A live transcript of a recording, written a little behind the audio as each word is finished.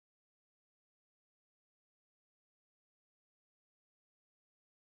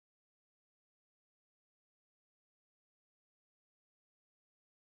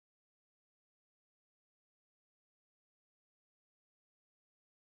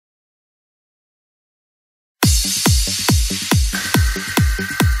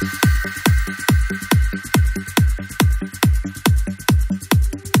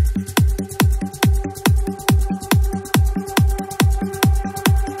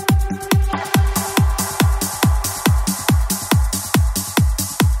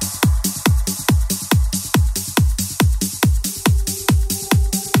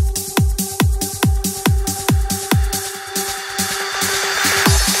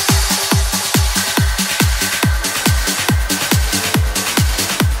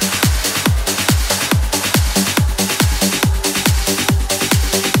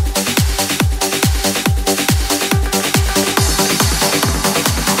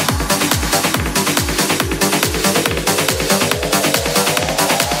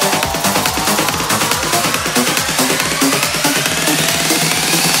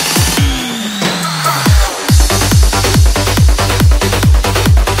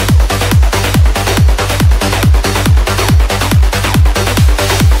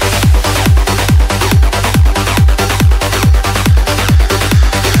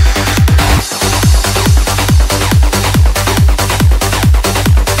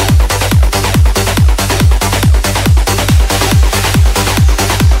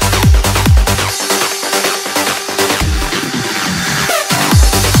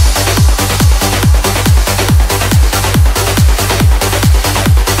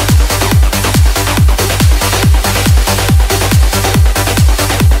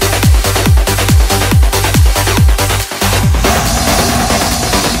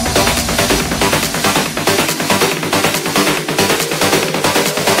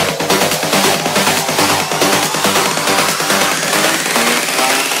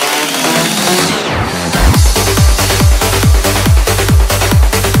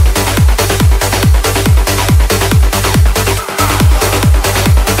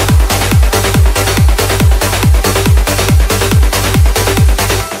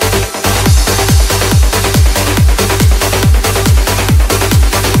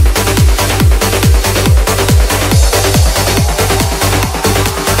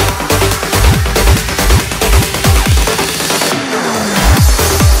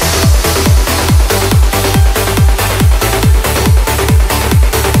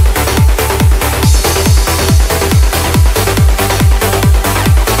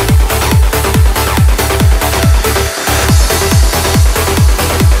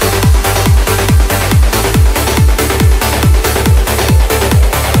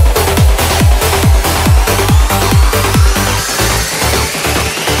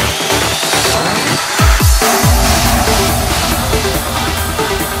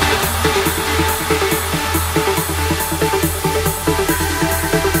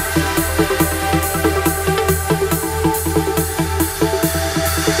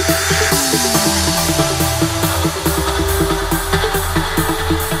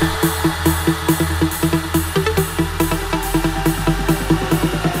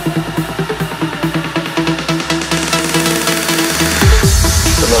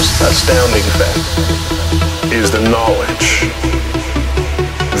most astounding fact is the knowledge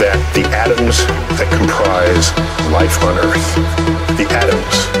that the atoms that comprise life on Earth, the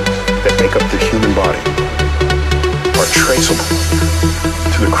atoms that make up the human body, are traceable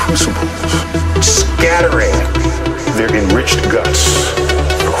to the crucibles scattering their enriched guts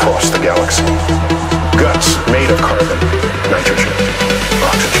across the galaxy. Guts made of carbon, nitrogen,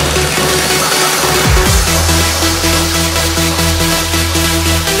 oxygen.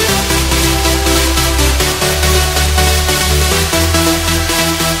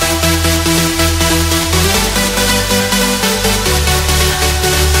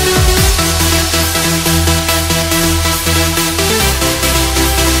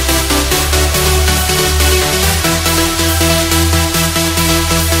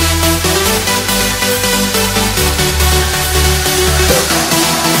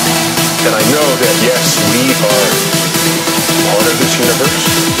 And I know that, yes, we are part of this universe.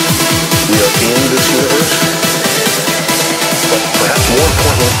 We are in this universe. But perhaps more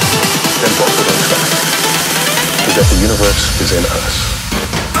important than both of those facts is that the universe is in us.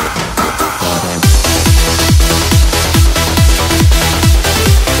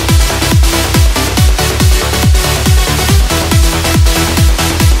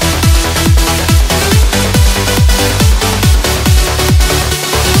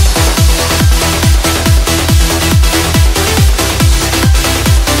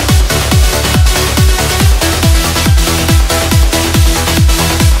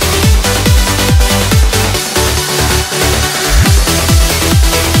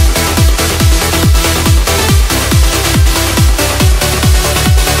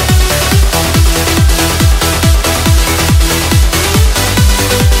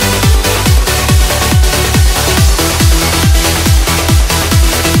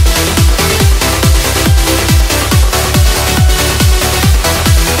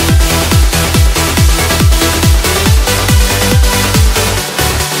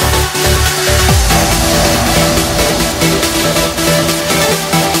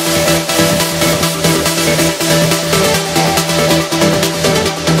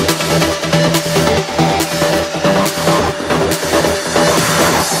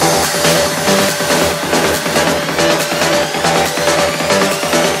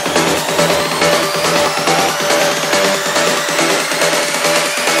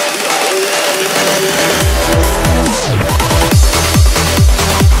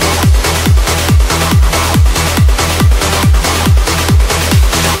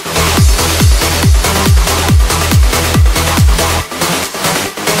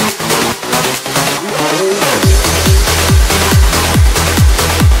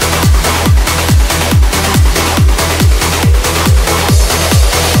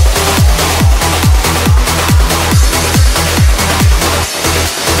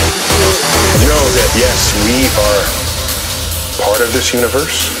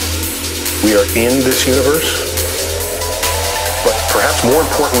 Universe. We are in this universe. But perhaps more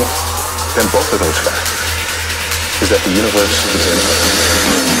important than both of those facts is that the universe is in us.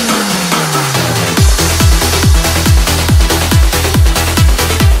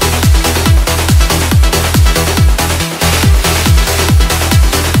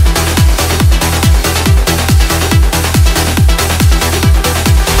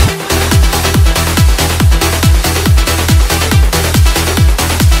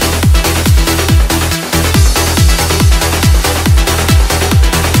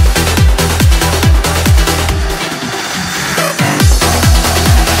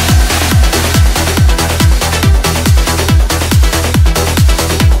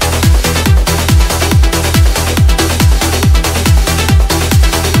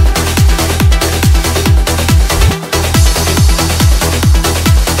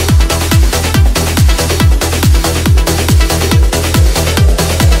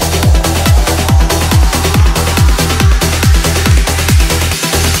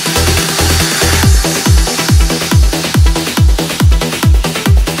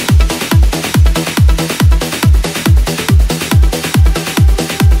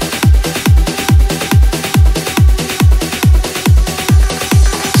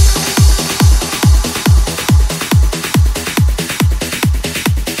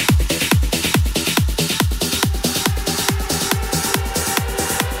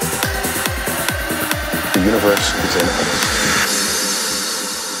 The universe is in us.